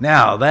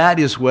 Now, that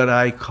is what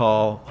I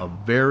call a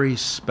very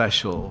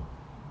special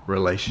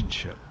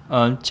relationship.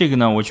 这个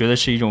呢，我觉得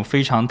是一种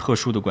非常特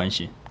殊的关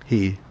系。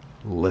 He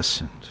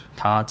listened.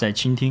 他在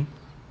倾听。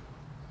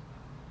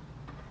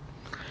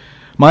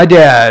 My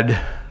dad,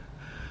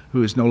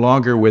 who is no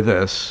longer with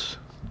us,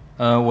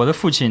 我的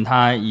父亲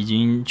他已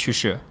经去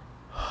世，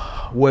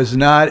 was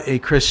not a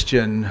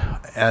Christian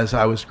as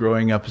I was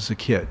growing up as a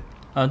kid.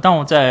 当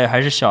我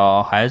还是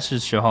小孩子的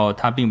时候，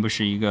他并不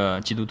是一个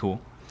基督徒。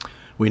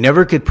 We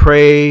never could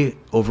pray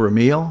over a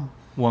meal.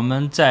 我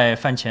们在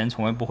饭前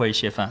从来不会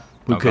谢饭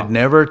We 祷告 could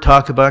never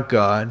talk about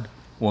God.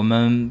 我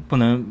们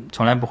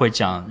从来不会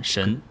讲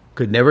神，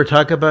 Could never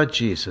talk about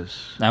Jesus.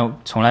 然后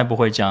从来不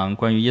会讲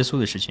关于耶稣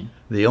的事情。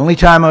 The only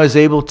time I was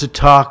able to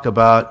talk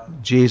about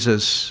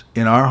Jesus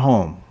in our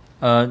home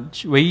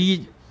唯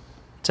一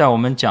在我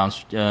们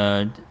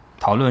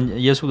讨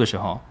论耶稣的时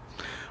候，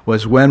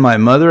 was when my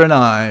mother and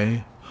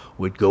I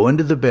would go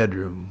into the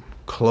bedroom,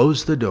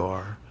 close the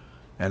door,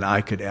 and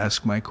I could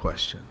ask my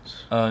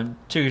questions.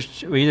 这个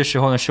唯一的时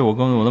候呢，是我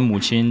跟我的母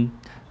亲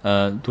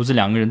独自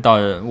2个人到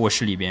卧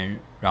室里边，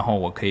然后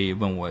我可以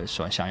问我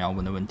所想要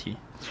问的问题。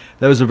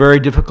 That was a very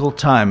difficult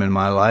time in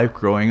my life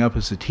growing up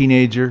as a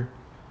teenager.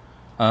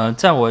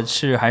 在我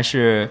还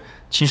是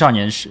青少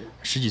年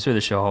十几岁的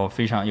时候，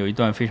有一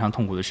段非常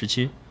痛苦的时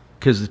期。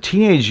Because the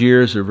teenage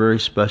years are very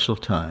special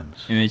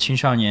times. 因为青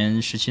少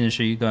年时期呢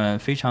是一段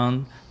非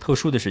常特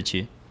殊的时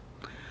期。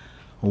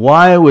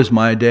Why was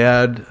my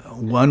dad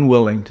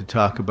unwilling to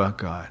talk about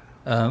God?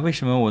 为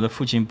什么我的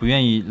父亲不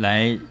愿意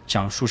来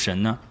讲述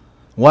神呢？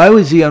 Why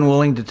was he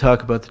unwilling to talk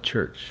about the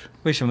church?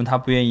 为什么他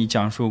不愿意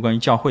讲述关于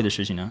教会的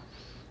事情呢？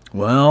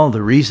 Well, the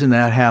reason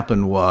that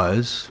happened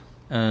was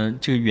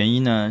这个原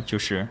因呢，就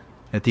是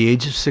at the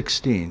age of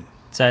 16,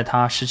 在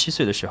他17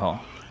岁的时候，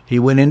 he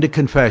went into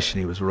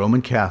confession. He was a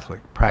Roman Catholic,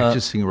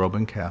 practicing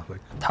Roman Catholic.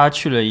 他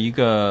去了一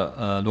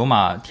个罗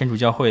马天主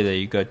教会的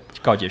一个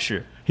告解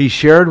室。He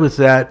shared with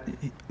that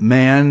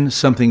man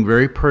something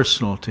very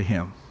personal to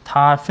him.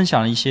 他分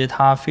享了一些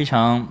他非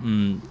常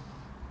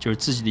就是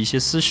自己的一些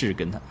私事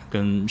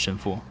跟神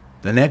父。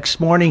The next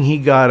morning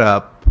he got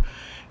up,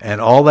 and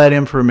all that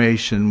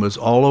information was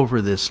all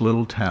over this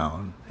little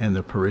town and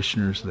the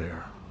parishioners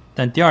there.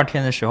 但第二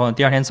天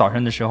早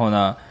晨的时候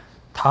呢，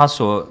他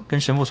跟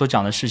神父所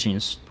讲的事情，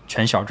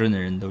全小镇的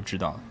人都知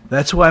道。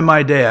That's why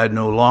my dad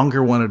no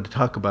longer wanted to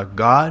talk about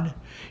God.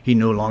 He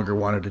no longer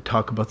wanted to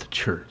talk about the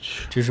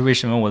church. 这是为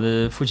什么我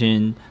的父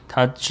亲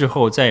他之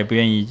后再也不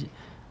愿意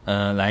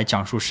来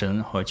讲述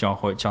神和教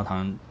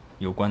堂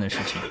有关的事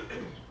情。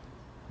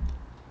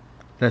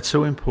That's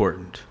so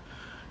important.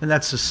 And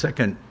that's the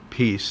second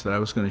piece that I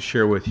was going to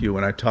share with you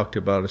when I talked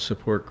about a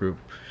support group.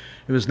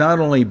 It was not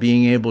only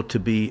being able to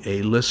be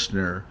a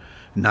listener,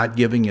 not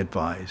giving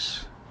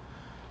advice,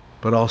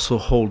 but also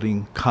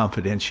holding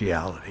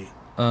confidentiality.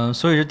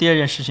 所以这第二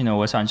件事情呢，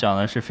我想讲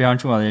的是非常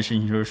重要的一件事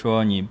情，就是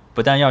说你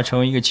不但要成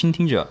为一个倾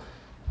听者，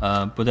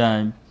不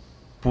但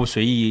不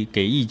随意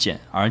给意见，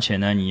而且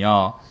呢，你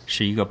要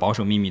是一个保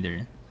守秘密的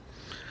人。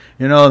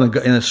You know, in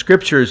the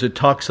scriptures, it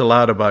talks a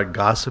lot about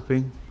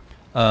gossiping.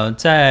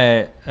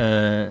 在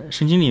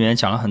圣经里面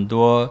讲了很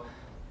多，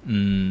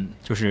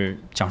就是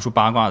讲述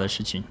八卦的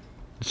事情。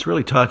It's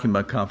really talking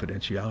about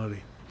confidentiality.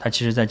 他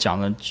其实在讲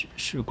的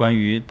是关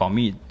于保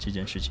密这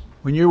件事情。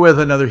When you're with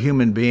another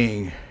human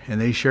being and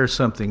they share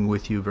something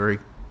with you very,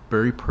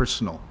 very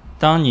personal.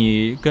 当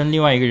你跟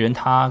另外一个人，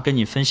他跟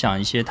你分享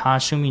一些他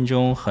生命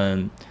中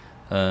很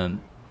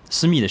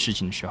私密的事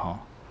情的时候，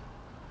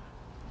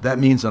 That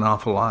means an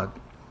awful lot.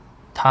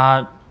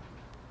 他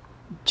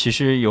其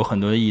实有很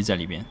多的意义在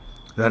里边。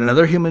That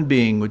another human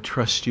being would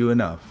trust you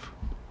enough.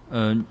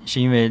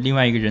 是因为另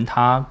外一个人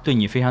他对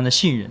你非常的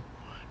信任。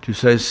To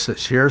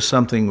share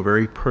something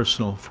very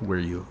personal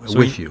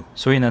with you.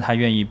 所以呢，他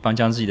愿意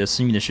将自己的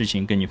私密的事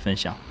情跟你分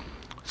享。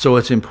So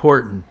it's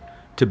important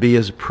to be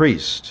as a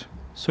priest.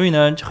 所以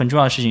呢，很重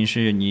要的事情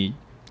是你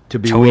To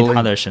be 成为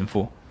他 willing, 的神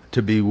父，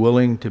 to be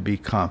willing to be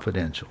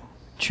confidential.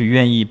 去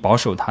愿意保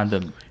守他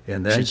的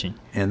And 事情。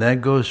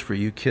 that goes for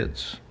you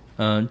kids.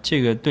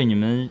 这个对你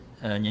们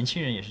年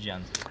轻人也是这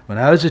样子。 When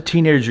I was a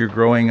teenager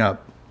growing up,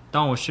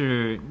 当我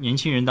是年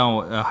轻人，当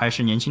我还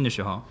是年轻的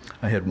时候，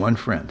 I had one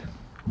friend.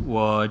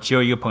 我只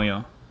有一个朋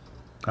友，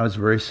 I was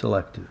very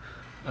selective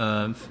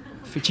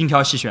精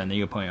挑细选的一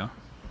个朋友。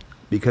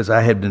 because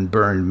I had been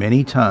burned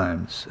many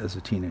times as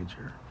a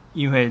teenager.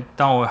 因为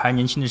当我还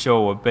年轻的时候，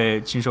我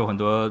经受很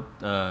多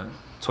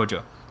挫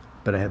折，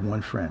 But I had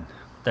one friend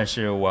但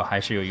是我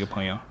还是有一个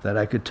朋友。 that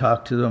I could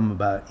talk to them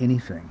about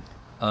anything.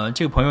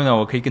 这个朋友呢，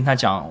我可以跟他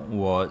讲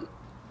我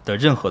的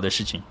任何的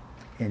事情。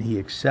 And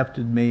he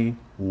accepted me,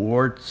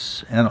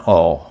 warts and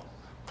all.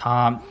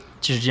 他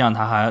即使这样，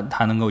他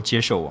还能够接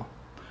受我。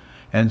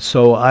 And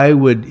so I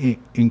would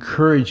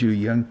encourage you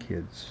young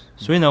kids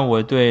所以呢，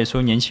我对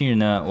所有年轻人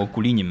呢，我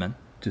鼓励你们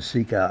to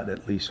seek out at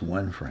least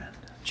one friend.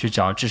 去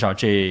找至少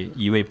这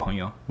一位朋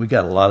友。 We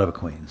got a lot of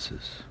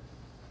acquaintances,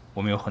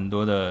 我们有很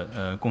多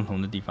的共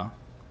同的地方，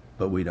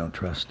 but we don't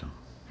trust them.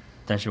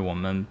 但是我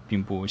们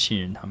并不信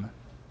任他们。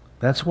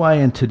 That's why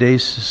in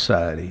today's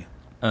society,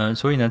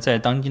 所以呢，在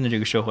当今的这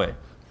个社会，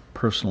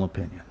 personal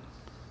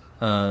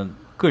opinion.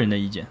 个人的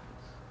意见，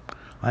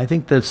 I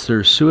think that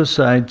there's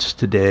suicides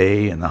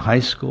today in the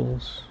high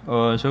schools,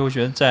 所以我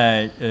觉得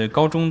在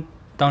高中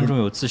当中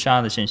有自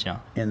杀的现象，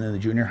 and in the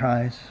junior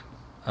highs,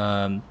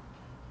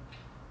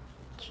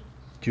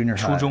 junior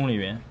初 high, 中里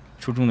面，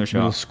初中的时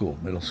候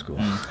middle school.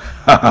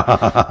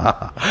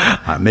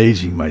 I'm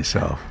aging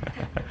myself.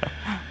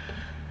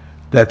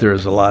 That there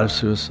is a lot of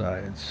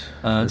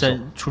suicides. 在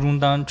初中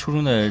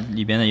的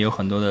里边呢，也有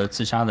很多的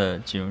自杀的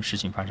这种事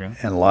情发生。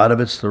 And a lot of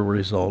it's the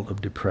result of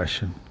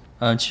depression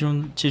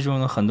其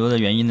中的很多的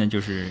原因呢，就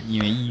是因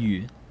为抑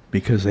郁，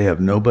 because they have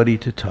nobody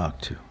to talk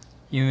to.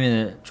 因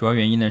为主要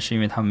原因呢，是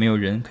因为他们没有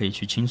人可以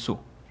去倾诉。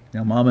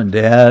 Now, mom and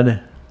dad,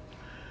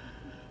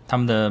 他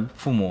们的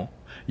父母，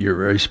 you're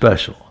very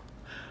special,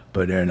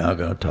 but they're not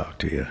going to talk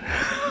to you.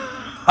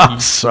 I'm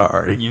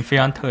sorry. 你非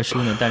常特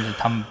殊呢，但是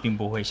他们并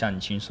不会向你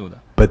倾诉的。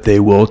 But they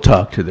will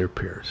talk to their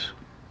peers.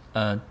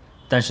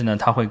 但是呢，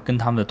他会跟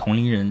他们的同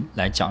龄人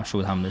来讲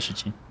述他们的事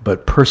情。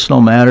 But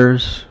personal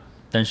matters,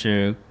 但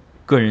是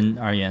个人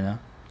而言呢，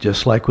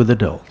 just like with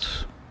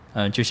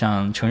adults, 就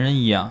像成人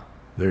一样，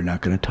 they're not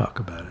going to talk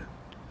about it.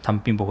 他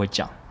们并不会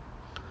讲。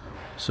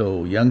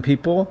So, young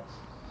people,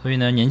 所以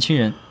呢，年轻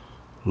人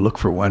look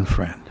for one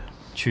friend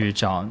去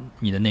找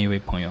你的那一位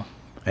朋友，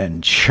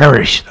 and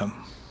cherish them.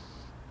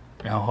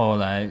 然后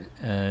来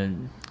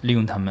利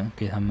用他们，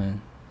给他们，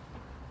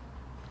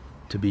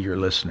 To be your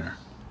listener,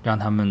 让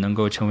他们能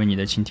够成为你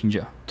的倾听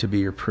者， to be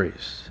your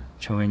priest,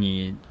 成为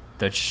你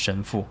的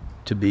神父，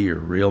 to be your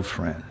real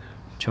friend.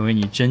 成为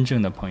你真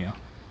正的朋友。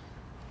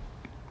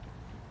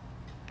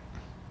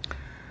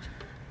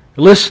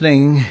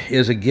 Listening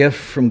is a gift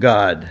from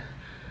God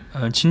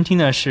倾听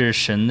呢是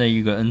神的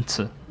一个恩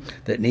赐，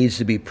 that needs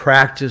to be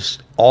practiced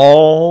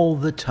all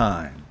the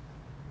time.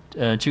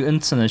 这个恩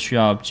赐呢需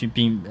要去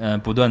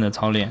不断的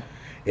操练，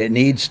 It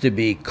needs to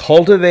be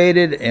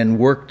cultivated and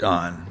worked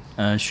on.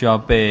 需要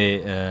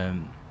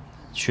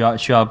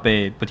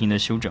被不停的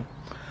修正。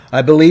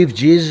 I believe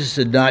Jesus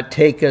did not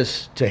take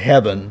us to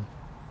heaven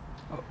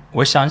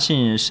我相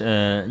信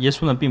耶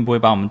稣呢并不会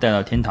把我们带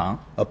到天堂，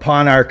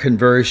 upon our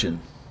conversion.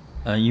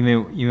 因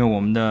为我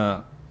们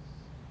的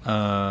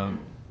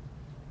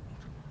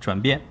转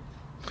变，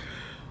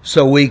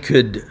 So we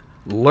could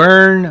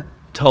learn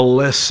to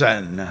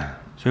listen.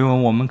 所以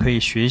我们可以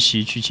学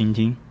习去倾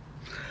听。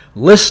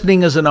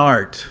 Listening is an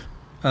art.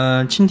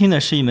 倾听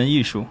呢是一门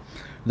艺术。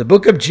 The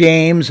book of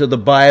James of the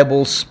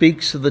Bible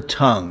speaks of the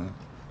tongue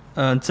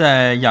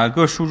在雅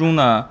各书中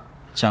呢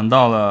讲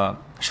到了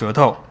舌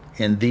头，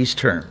 in these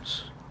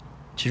terms.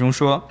 其中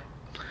说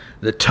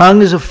The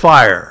tongue is a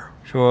fire,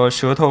 说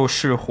舌头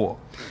是火，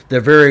 the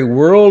very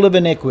world of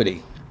iniquity.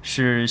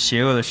 是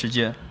邪恶的世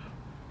界，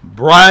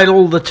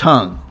 Bridle the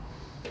tongue.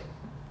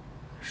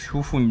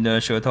 束缚你的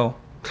舌头。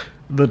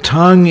 The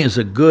tongue is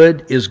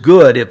good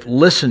if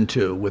listened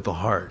to with the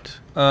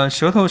heart.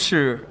 舌头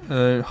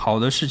是好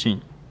的事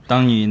情，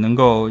当你能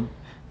够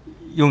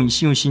用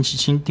心去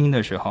倾听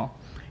的时候。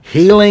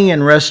 Healing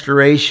and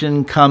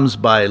restoration comes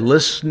by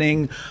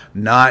listening,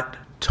 not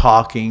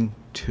talking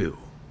to.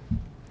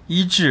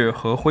 医治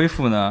和恢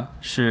复呢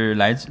是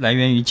来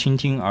源于倾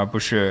听，而不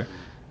是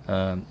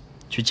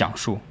去讲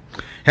述。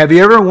 Have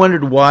you ever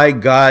wondered why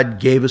God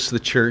gave us the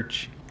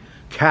church?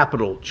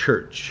 Capital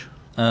church.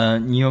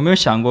 你有没有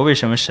想过为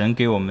什么神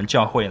给我们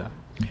教会呢？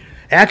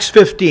 Acts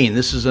 15,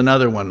 this is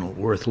another one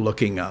worth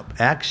looking up.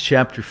 Acts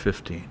chapter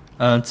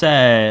 15.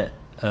 在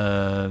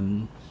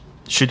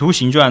使徒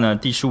行传呢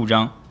第15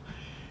章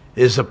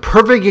is a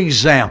perfect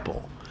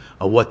example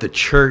of what the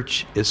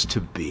church is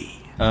to be.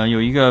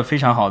 有一个非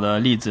常好的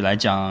例子来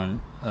讲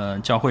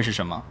教会是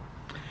什么。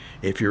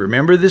 If you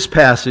remember this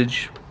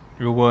passage,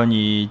 如果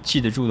你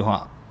记得住的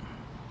话，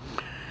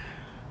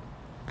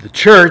 the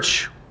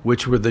church,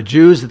 which were the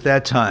Jews at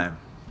that time,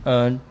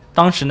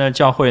 当时呢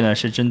教会呢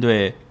是针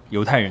对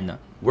犹太人的，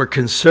 were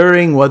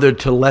considering whether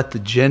to let the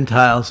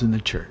Gentiles in the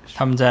church.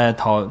 他们在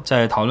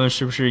讨论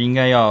是不是应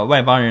该要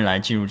外邦人来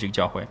进入这个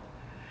教会。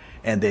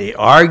 And they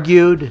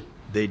argued,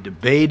 they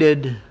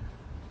debated,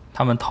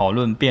 他们讨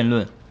论辩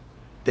论，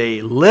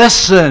 they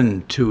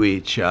listened to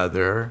each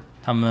other,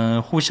 他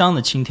们互相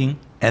的倾听，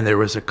 and there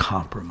was a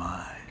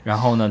compromise. 然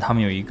后呢他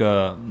们有一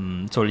个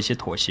做了一些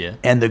妥协。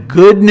 And the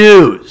good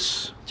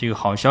news 这个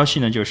好消息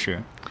呢就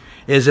是，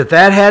 is if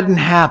that hadn't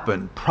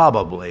happened,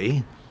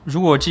 probably,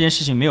 如果这件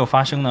事情没有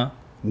发生呢，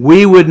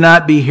 we would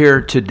not be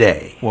here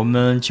today. 我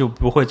们就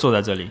不会坐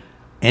在这里。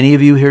 Any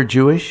of you here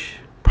Jewish?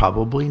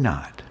 Probably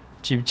not.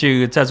 这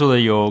个在座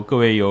的各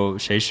位有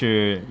谁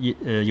是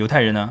犹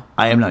太人呢？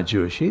 I am not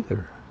Jewish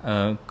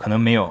either. 可能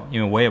没有，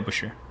因为我也不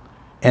是。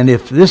 And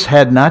if this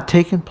had not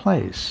taken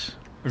place,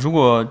 如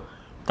果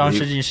当时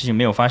这件事情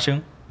没有发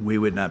生， we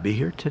would not be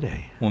here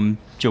today. 我们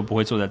就不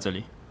会坐在这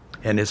里。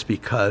 And it's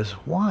because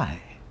why?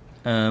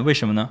 为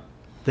什么呢？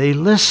 They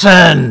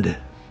listened.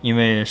 因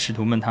为使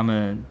徒们他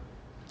们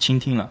倾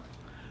听了。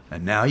 And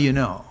now you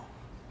know.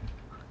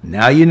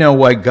 Now you know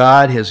why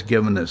God has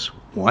given us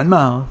one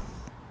mouth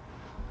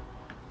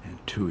and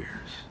two ears.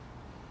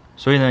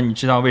 所以呢，你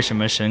知道为什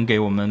么神给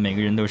我们每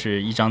个人都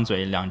是一张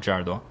嘴、两只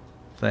耳朵？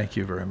 Thank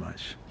you very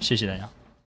much. 谢谢大家。